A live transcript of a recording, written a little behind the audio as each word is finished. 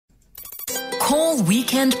Call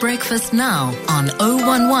Weekend Breakfast now on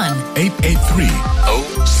 011 883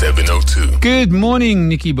 0702. Good morning,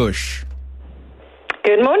 Nikki Bush.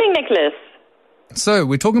 Good morning, Nicholas. So,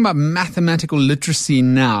 we're talking about mathematical literacy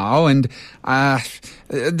now, and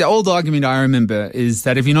the old argument I remember is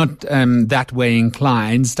that if you're not that way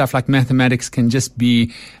inclined, stuff like mathematics can just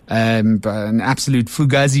be an absolute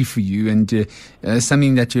fugazi for you, and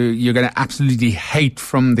something that you're going to absolutely hate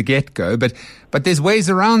from the get-go. But there's ways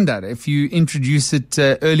around that if you introduce it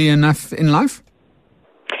early enough in life.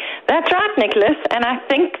 That's right, Nicholas, and I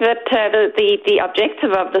think that the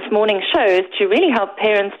objective of this morning's show is to really help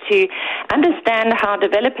parents to understand how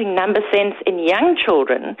developing number sense in young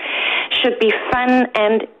children should be fun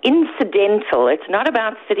and incidental. It's not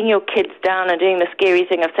about sitting your kids down and doing the scary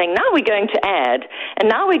thing of saying, now we're going to add, and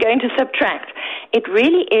now we're going to subtract. It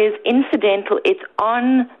really is incidental. It's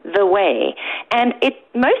on the way, and it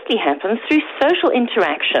mostly happens through social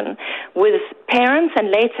interaction with parents and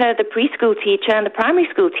later the preschool teacher and the primary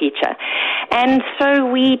school teacher. And so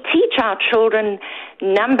we teach our children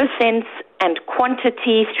number sense and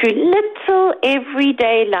quantity through little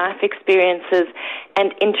everyday life experiences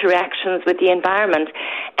and interactions with the environment.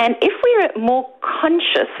 And if we're more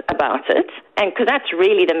conscious about it, and because that's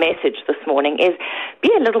really the message this morning, is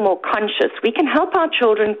be a little more conscious, we can help our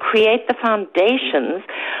children create the foundations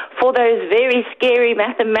for those very scary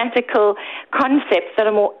mathematical concepts that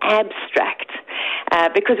are more abstract.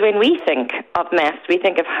 Because when we think of maths, we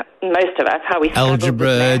think of, most of us, how we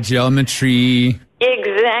algebra, geometry.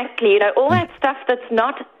 Exactly, all that stuff that's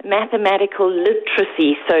not mathematical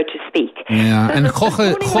literacy, so to speak. Yeah, so and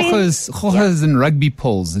chochas and rugby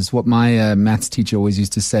poles is what my maths teacher always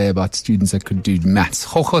used to say about students that could do maths.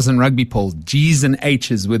 Chochas and rugby poles, G's and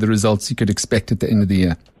H's were the results you could expect at the end of the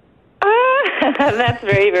year. That's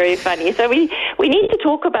very, very funny. So we need to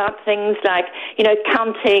talk about things like,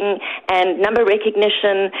 counting and number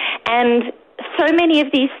recognition, and so many of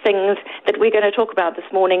these things that we're going to talk about this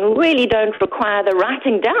morning really don't require the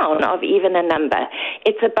writing down of even a number.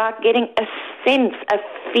 It's about getting a sense, a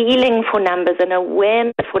feeling for numbers, an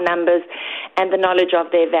awareness for numbers, and the knowledge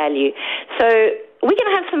of their value. So we're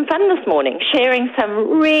going to have some fun this morning, sharing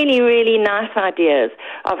some really, really nice ideas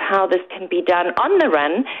of how this can be done on the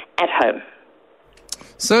run at home.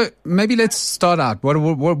 So maybe let's start out.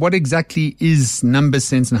 What exactly is number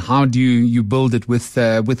sense, and how do you build it with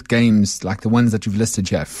games like the ones that you've listed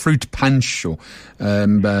here, Fruit Punch or?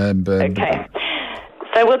 Okay.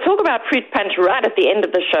 So we'll talk about Fruit Punch right at the end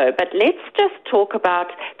of the show, but let's just talk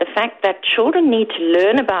about the fact that children need to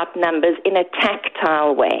learn about numbers in a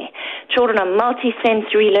tactile way. Children are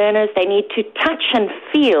multisensory learners. They need to touch and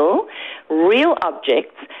feel real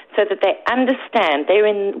objects so that they understand. They're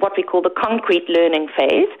in what we call the concrete learning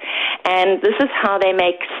phase, and this is how they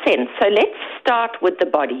make sense. So let's start with the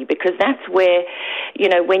body, because that's where,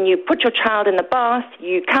 when you put your child in the bath,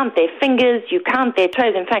 you count their fingers, you count their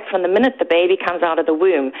toes. In fact, from the minute the baby comes out of the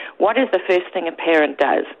womb, what is the first thing a parent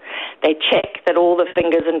does? They check that all the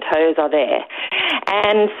fingers and toes are there.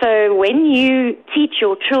 And so when you teach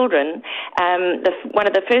your children, one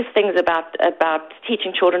of the first things about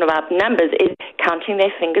teaching children about numbers is counting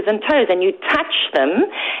their fingers and toes, and you touch them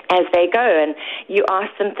as they go, and you ask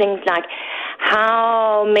them things like,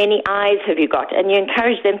 how many eyes have you got? And you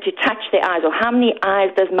encourage them to touch their eyes, or how many eyes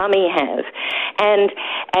does mummy have? And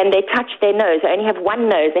they touch their nose. They only have one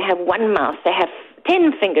nose, they have one mouth, they have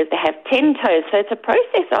 10 fingers, they have 10 toes. So it's a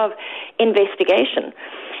process of investigation.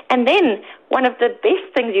 And then one of the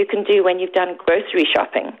best things you can do when you've done grocery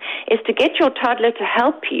shopping is to get your toddler to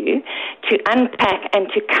help you to unpack and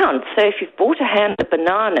to count. So if you've bought a hand of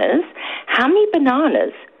bananas, how many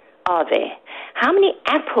bananas are there? How many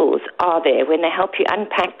apples are there when they help you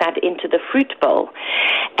unpack that into the fruit bowl?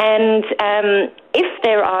 And if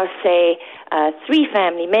there are, say, 3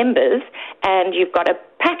 family members and you've got a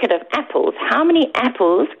packet of apples, how many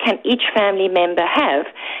apples can each family member have?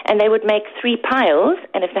 And they would make 3 piles,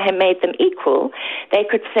 and if they had made them equal, they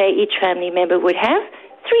could say each family member would have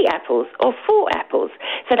 3 apples or 4 apples.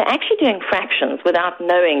 So they're actually doing fractions without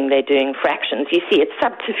knowing they're doing fractions. You see, it's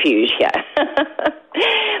subterfuge here.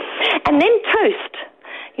 And then toast.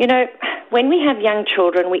 When we have young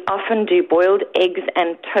children, we often do boiled eggs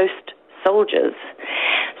and toast soldiers.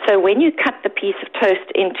 So when you cut the piece of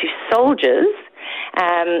toast into soldiers,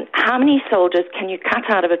 how many soldiers can you cut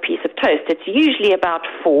out of a piece of toast? It's usually about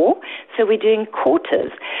 4, so we're doing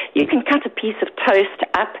quarters. You can cut a piece of toast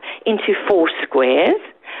up into 4 squares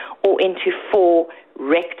or into 4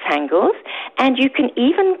 rectangles, and you can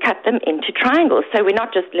even cut them into triangles. So we're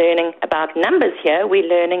not just learning about numbers here, we're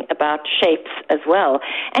learning about shapes as well.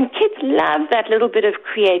 And kids love that little bit of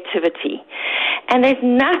creativity. And there's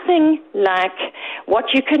nothing like what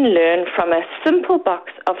you can learn from a simple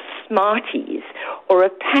box of Smarties or a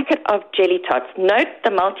packet of Jelly Tots. Note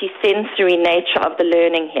the multi-sensory nature of the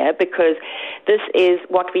learning here, because this is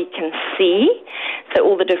what we can see, so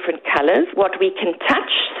all the different colors, what we can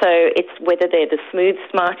touch, so it's whether they're the smooth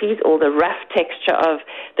Smarties or the rough texture of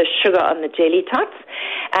the sugar on the Jelly Tots.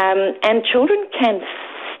 And children can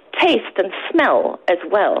taste and smell as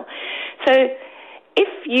well. So if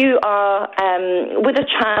you are with a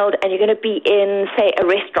child and you're going to be in, say, a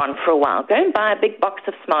restaurant for a while, go and buy a big box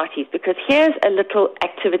of Smarties, because here's a little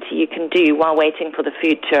activity you can do while waiting for the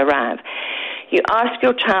food to arrive. You ask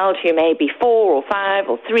your child, who may be 4 or 5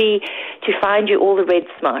 or 3, to find you all the red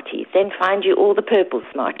Smarties, then find you all the purple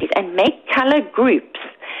Smarties, and make color groups.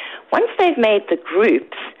 Once they've made the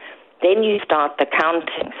groups, then you start the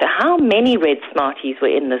counting. So how many red Smarties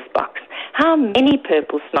were in this box? How many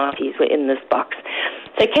purple Smarties were in this box?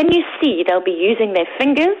 So can you see they'll be using their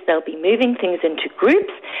fingers, they'll be moving things into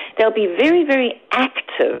groups, they'll be very, very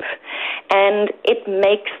active, and it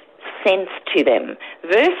makes sense to them,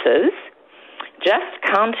 versus just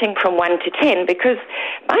counting from 1 to 10, because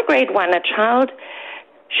by grade 1, a child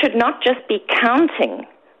should not just be counting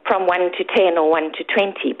from 1 to 10 or 1 to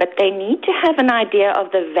 20, but they need to have an idea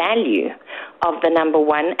of the value of the number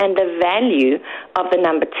 1 and the value of the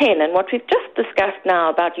number 10. And what we've just discussed now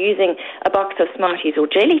about using a box of Smarties or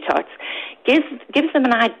Jelly Tots gives them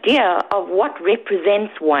an idea of what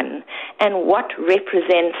represents 1 and what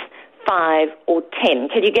represents 5 or 10.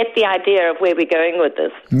 Can you get the idea of where we're going with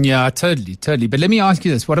this? Yeah, totally. But let me ask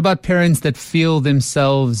you this. What about parents that feel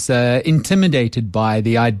themselves intimidated by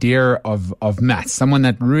the idea of maths? Someone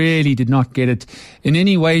that really did not get it in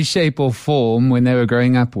any way, shape or form when they were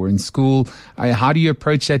growing up or in school. How do you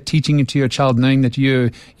approach that, teaching it to your child, knowing that you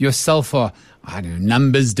yourself are,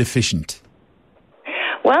 numbers deficient?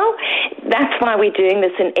 Well, that's why we're doing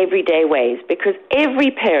this in everyday ways, because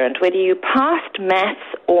every parent, whether you passed maths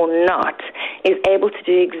or not, is able to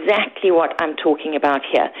do exactly what I'm talking about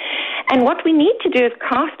here. And what we need to do is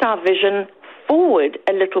cast our vision forward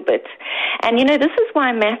a little bit. And, this is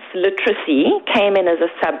why maths literacy came in as a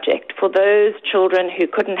subject for those children who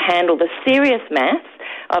couldn't handle the serious maths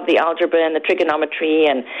of the algebra and the trigonometry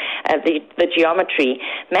and the geometry.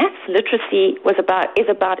 Maths literacy is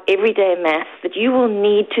about everyday maths that you will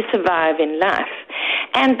need to survive in life.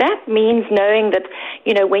 And that means knowing that,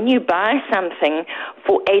 when you buy something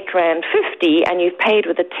for R8.50 and you've paid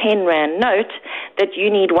with a R10 note, that you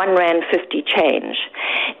need R1.50 change.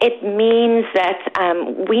 It means that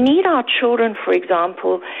we need our children, for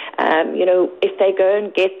example, if they go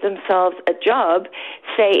and get themselves a job,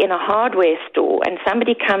 say in a hardware store, and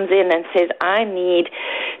somebody comes in and says, I need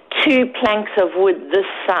 2 planks of wood this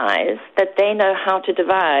size, that they know how to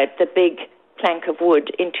divide the big plank of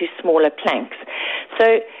wood into smaller planks.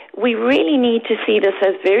 So we really need to see this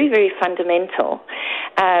as very, very fundamental.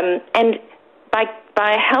 And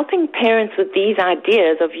by helping parents with these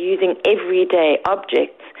ideas of using everyday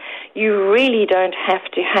objects, you really don't have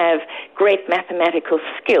to have great mathematical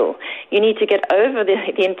skill. You need to get over the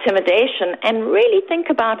intimidation and really think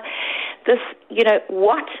about this,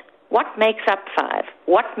 what makes up 5?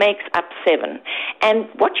 What makes up 7? And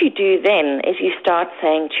what you do then is you start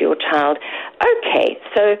saying to your child, okay,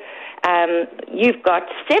 so you've got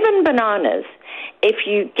 7 bananas. If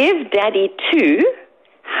you give Daddy 2,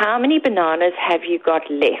 how many bananas have you got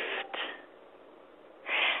left?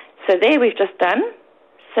 So there we've just done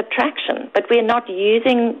subtraction, but we're not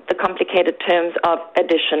using the complicated terms of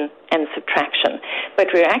addition and subtraction, but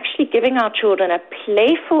we're actually giving our children a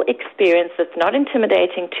playful experience that's not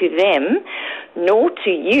intimidating to them nor to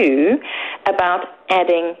you about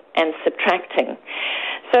adding and subtracting.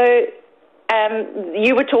 So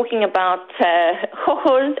you were talking about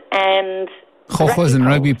chochos and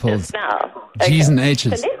rugby poles. G's and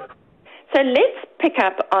H's. So let's pick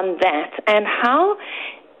up on that and how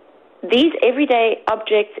these everyday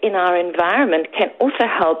objects in our environment can also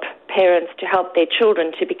help parents to help their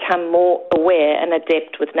children to become more aware and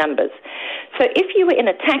adept with numbers. So if you were in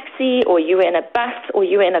a taxi or you were in a bus or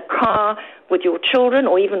you were in a car with your children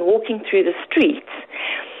or even walking through the streets,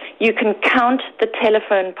 you can count the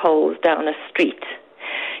telephone poles down a street.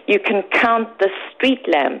 You can count the street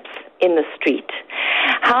lamps in the street.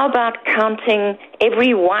 How about counting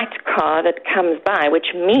every white car that comes by, which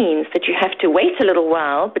means that you have to wait a little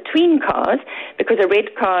while between cars because a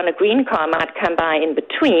red car and a green car might come by in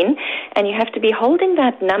between, and you have to be holding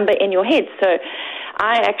that number in your head. So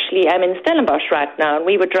I actually am in Stellenbosch right now, and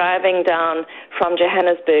we were driving down from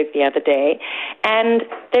Johannesburg the other day, and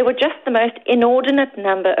there were just the most inordinate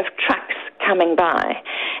number of trucks coming by.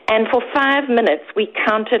 And for 5 minutes, we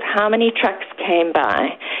counted how many trucks came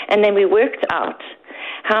by, and then we worked out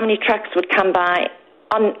how many trucks would come by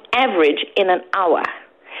on average in an hour.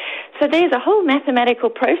 So there's a whole mathematical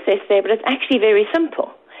process there, but it's actually very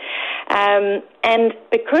simple. And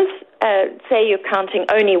because, say, you're counting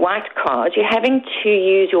only white cars, you're having to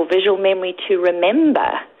use your visual memory to remember.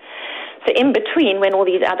 So in between, when all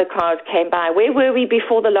these other cars came by, where were we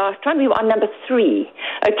before the last one? We were on number 3.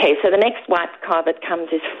 Okay, so the next white car that comes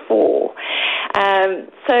is 4.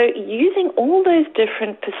 So using all those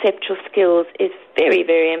different perceptual skills is very,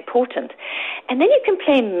 very important. And then you can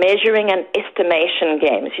play measuring and estimation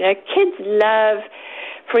games. You know, kids love,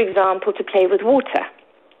 for example, to play with water.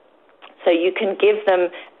 So you can give them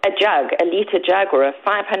a jug, a liter jug or a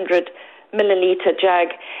 500 milliliter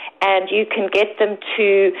jug, and you can get them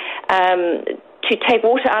to take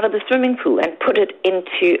water out of the swimming pool and put it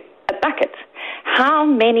into a bucket. How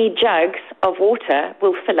many jugs of water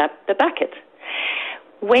will fill up the bucket?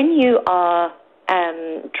 When you are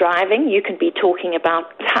driving, you can be talking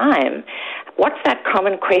about time. What's that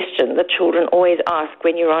common question that children always ask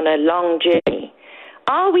when you're on a long journey?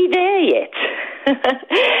 Are we there yet?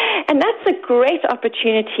 And that's a great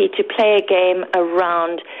opportunity to play a game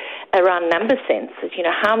around number senses. You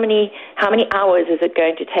know, how many hours is it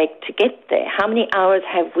going to take to get there? How many hours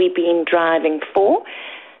have we been driving for?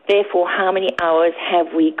 Therefore, how many hours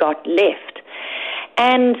have we got left?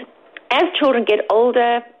 And as children get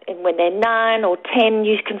older, and when they're 9 or 10,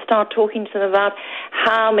 you can start talking to them about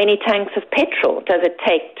how many tanks of petrol does it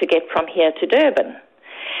take to get from here to Durban.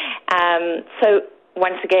 So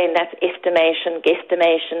once again, that's estimation,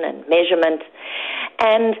 guesstimation, and measurement.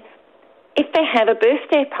 And if they have a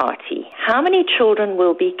birthday party, how many children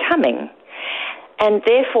will be coming? And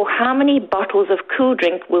therefore, how many bottles of cool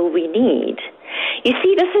drink will we need? You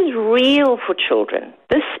see, this is real for children.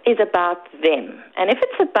 This is about them. And if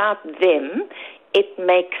it's about them, it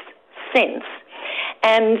makes sense.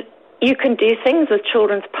 And you can do things with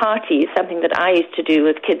children's parties, something that I used to do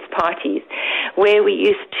with kids' parties, where we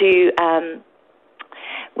used to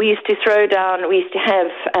throw down, we used to have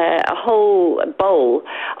a whole bowl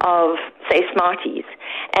of, say, Smarties,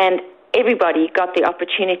 and everybody got the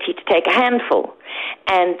opportunity to take a handful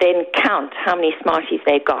and then count how many Smarties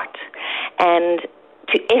they got, and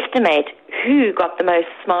to estimate who got the most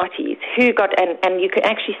Smarties, and you could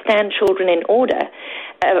actually stand children in order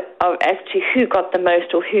as to who got the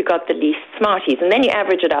most or who got the least Smarties, and then you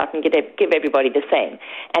average it out and give everybody the same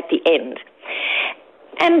at the end.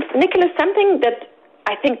 And Nicholas, something that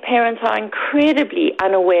I think parents are incredibly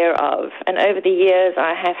unaware of, and over the years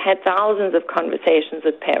I have had thousands of conversations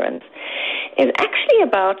with parents, is actually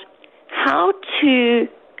about how to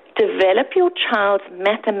develop your child's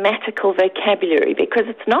mathematical vocabulary, because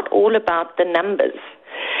it's not all about the numbers.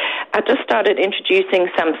 I just started introducing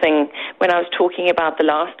something when I was talking about the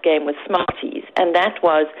last game with Smarties, and that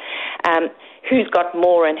was who's got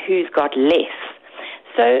more and who's got less.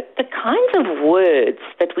 So the kinds of words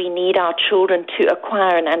that we need our children to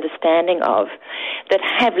acquire an understanding of that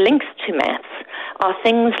have links to maths are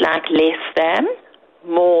things like less than,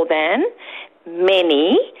 more than,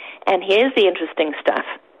 many, and here's the interesting stuff: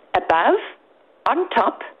 above, on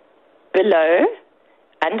top, below,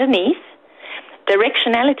 underneath,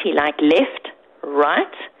 directionality like left,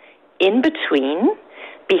 right, in between,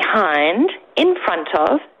 behind, in front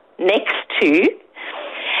of, next to,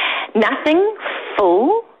 nothing,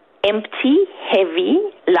 full, empty, heavy,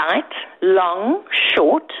 light, long,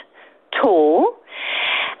 short, tall.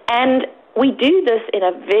 And we do this in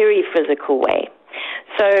a very physical way.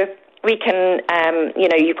 So we can,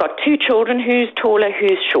 you've got 2 children, who's taller,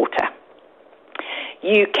 who's shorter.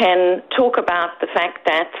 You can talk about the fact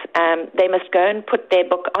that they must go and put their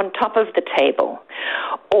book on top of the table.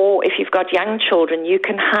 Or if you've got young children, you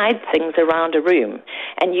can hide things around a room,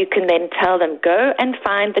 and you can then tell them, go and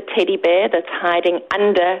find the teddy bear that's hiding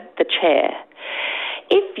under the chair.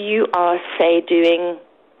 If you are, say, doing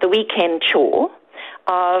the weekend chore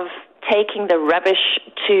of taking the rubbish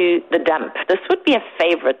to the dump. This would be a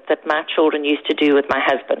favorite that my children used to do with my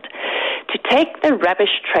husband, to take the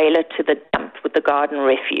rubbish trailer to the dump with the garden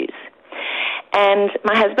refuse. And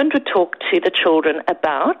my husband would talk to the children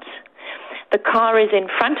about the car is in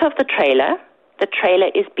front of the trailer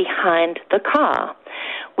is behind the car.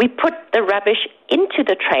 We put the rubbish into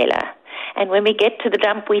the trailer, and when we get to the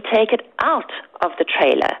dump, we take it out of the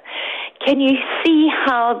trailer. Can you see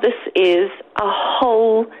how this is a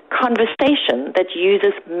whole conversation that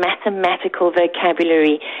uses mathematical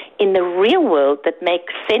vocabulary in the real world that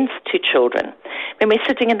makes sense to children? When we're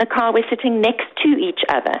sitting in the car, we're sitting next to each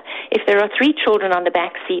other. If there are 3 children on the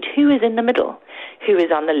back seat, who is in the middle? Who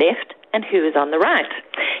is on the left and who is on the right?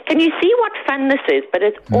 Can you see what fun this is? But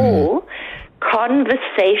it's all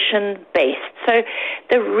conversation-based. So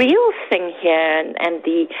the real thing here and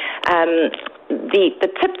the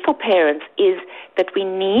tip for parents is that we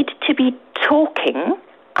need to be talking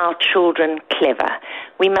our children clever.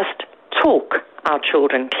 We must talk our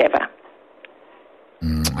children clever.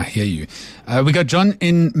 I hear you. We got John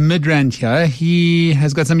in Midrand here. He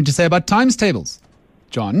has got something to say about times tables.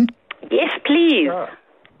 John? Yes, please.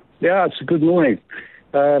 Yeah, it's a good morning.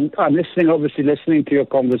 I'm obviously listening to your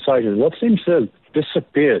conversation. What seems to have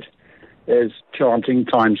disappeared is chanting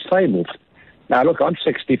times tables. Now, look, I'm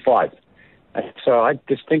 65. So I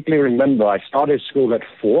distinctly remember I started school at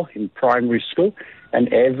 4 in primary school,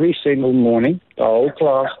 and every single morning the whole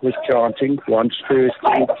class was chanting 1, 2,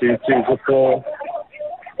 3, 2, 2 to 4.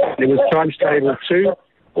 It was times table 2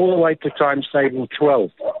 all the way to times table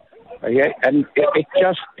 12. And it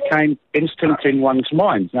just became instant in one's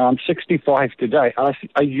mind. Now, I'm 65 today. I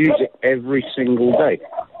use it every single day.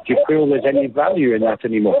 Do you feel there's any value in that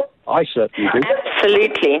anymore? I certainly do.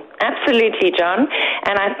 Absolutely, John.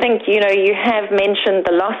 And I think, you have mentioned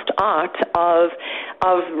the lost art of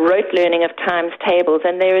rote learning of times tables,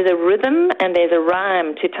 and there is a rhythm and there's a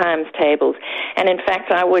rhyme to times tables. And in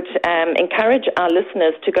fact, I would encourage our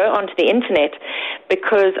listeners to go onto the internet,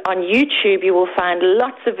 because on YouTube you will find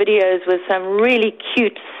lots of videos with some really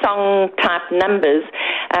cute song-type numbers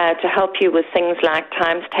to help you with things like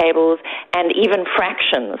times tables and even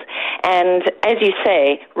fractions. And as you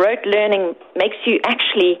say, rote learning makes you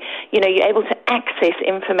actually, you're able to access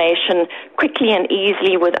information quickly and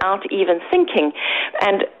easily without even thinking.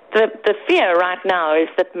 And the fear right now is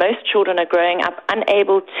that most children are growing up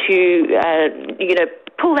unable to,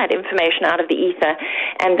 pull that information out of the ether,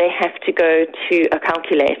 and they have to go to a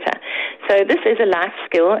calculator. So this is a life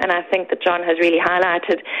skill, and I think that John has really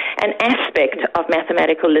highlighted an aspect of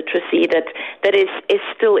mathematical literacy that is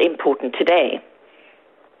still important today.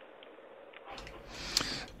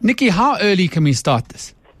 Nikki, how early can we start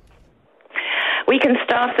this? We can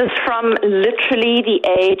start this from literally the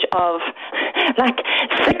age of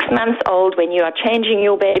 6 months old. When you are changing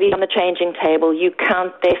your baby on the changing table, you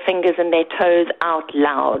count their fingers and their toes out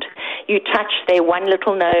loud. You touch their one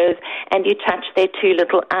little nose and you touch their 2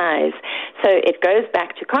 little eyes. So it goes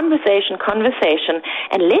back to conversation,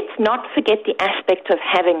 and let's not forget the aspect of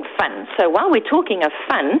having fun. So while we're talking of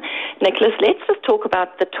fun, Nicholas, let's just talk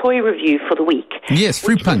about the toy review for the week. Yes,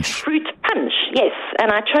 Fruit Punch. Fruit Punch, yes.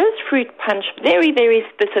 And I chose Fruit Punch very, very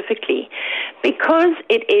specifically because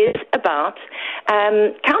it is about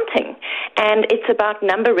counting, and it's about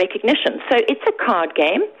number recognition. So it's a card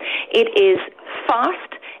game. It is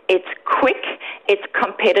fast. It's quick, it's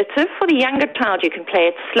competitive. For the younger child, you can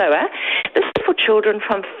play it slower. This is for children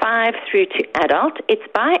from 5 through to adult. It's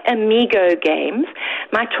by Amigo Games.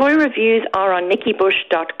 My toy reviews are on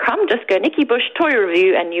nikkibush.com. Just go Nikki Bush Toy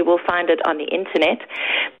Review and you will find it on the internet.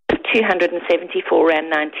 274 Rand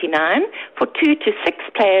 99 for 2 to 6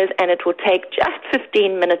 players, and it will take just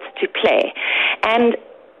 15 minutes to play. And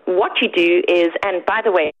what you do is, and by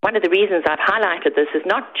the way, one of the reasons I've highlighted this is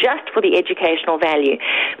not just for the educational value,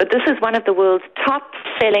 but this is one of the world's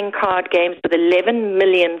top-selling card games with 11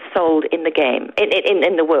 million sold in the game,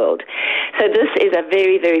 in the world. So this is a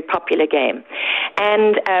very, very popular game.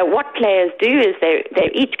 And what players do is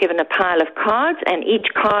they're each given a pile of cards, and each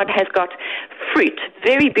card has got fruit,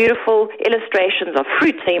 very beautiful illustrations of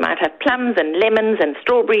fruit. So you might have plums and lemons and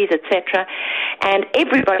strawberries, etc. And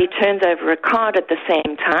everybody turns over a card at the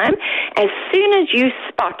same time. As soon as you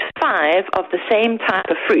spot 5 of the same type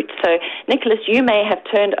of fruit, so Nicholas, you may have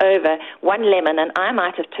turned over 1 lemon and I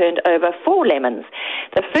might have turned over 4 lemons.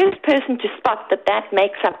 The first person to spot that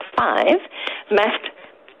makes up 5 must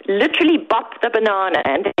literally bop the banana,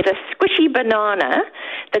 and there's a squishy banana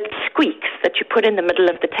that squeaks that you put in the middle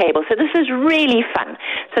of the table. So this is really fun.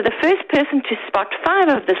 So the first person to spot 5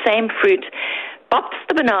 of the same fruit bops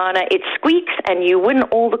the banana, it squeaks, and you win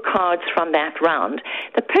all the cards from that round.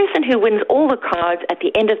 The person who wins all the cards at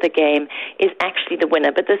the end of the game is actually the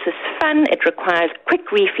winner. But this is fun. It requires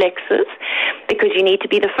quick reflexes because you need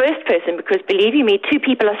to be the first person, because believe you me, 2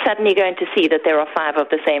 people are suddenly going to see that there are 5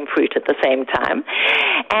 of the same fruit at the same time.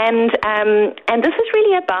 And this is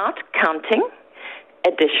really about counting,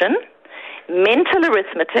 addition, mental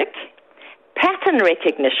arithmetic, pattern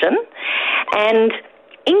recognition, and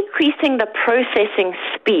increasing the processing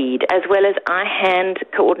speed as well as eye-hand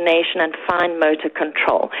coordination and fine motor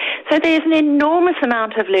control. So there's an enormous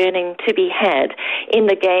amount of learning to be had in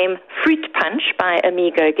the game Fruit Punch by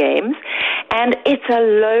Amigo Games, and it's a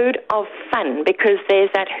load of fun because there's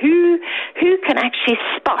that who can actually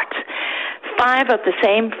spot 5 of the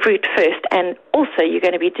same fruit first, and also you're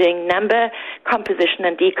going to be doing number composition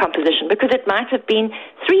and decomposition because it might have been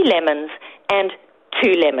 3 lemons and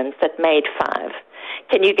 2 lemons that made 5.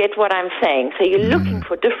 Can you get what I'm saying? So you're looking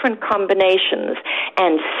for different combinations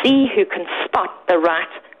and see who can spot the right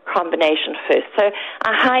combination first. So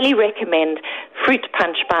I highly recommend Fruit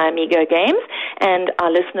Punch by Amigo Games, and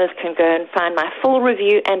our listeners can go and find my full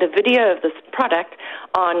review and a video of this product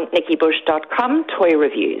on nikkibush.com, Toy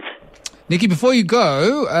Reviews. Nikki, before you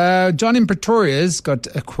go, John in Pretoria's got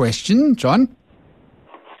a question. John?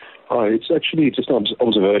 Hi, it's actually just an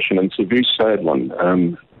observation, and it's a very sad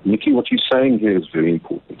one. Nikki, what you're saying here is very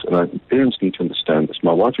important, and parents need to understand this.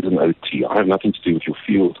 My wife is an OT. I have nothing to do with your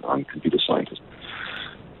field. I'm a computer scientist.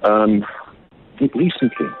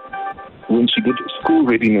 Recently, when she did school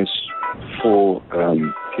readiness for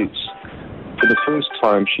kids, for the first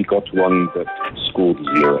time she got one that scored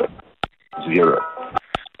 0.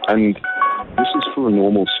 And this is for a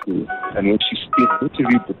normal school. And when she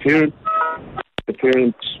interviewed the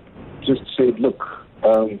parent just said, look,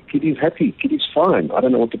 Kitty's happy, Kitty's fine. I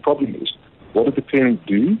don't know what the problem is. What did the parent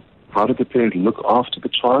do? How did the parent look after the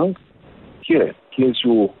child? Here's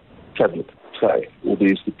your tablet, say, or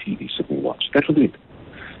there's the TV, sit and watch. That was it.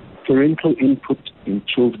 Parental input in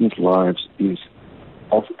children's lives is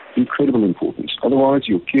of incredible importance. Otherwise,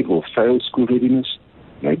 your kid will fail school readiness,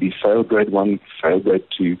 maybe fail grade 1, fail grade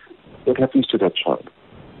 2. What happens to that child?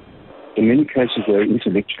 In many cases, they're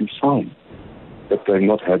intellectually fine, but they've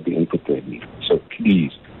not had the input they need. So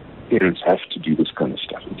please, parents have to do this kind of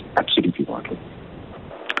stuff. It's absolutely vital.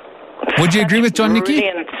 Would you agree with John, Nikki?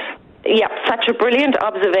 Yeah, such a brilliant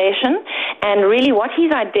observation. And really what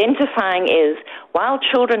he's identifying is, while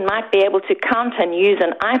children might be able to count and use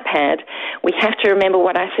an iPad, we have to remember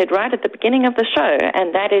what I said right at the beginning of the show,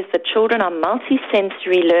 and that is that children are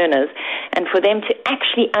multi-sensory learners, and for them to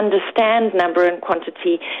actually understand number and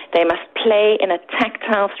quantity, they must play in a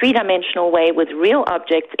tactile, three-dimensional way with real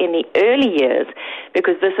objects in the early years,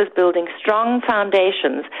 because this is building strong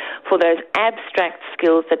foundations for those abstract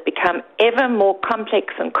skills that become ever more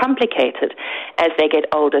complex and complicated as they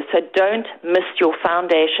get older. So don't miss your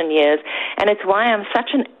foundation years, and it's why I'm such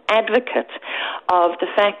an advocate of the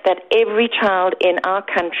fact that every child in our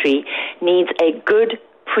country needs a good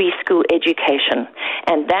preschool education,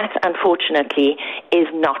 and that, unfortunately, is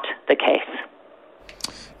not the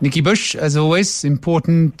case. Nikki Bush, as always,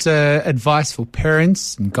 important advice for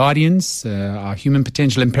parents and guardians, our human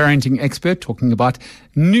potential and parenting expert, talking about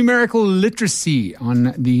numerical literacy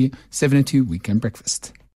on the 702 Weekend Breakfast.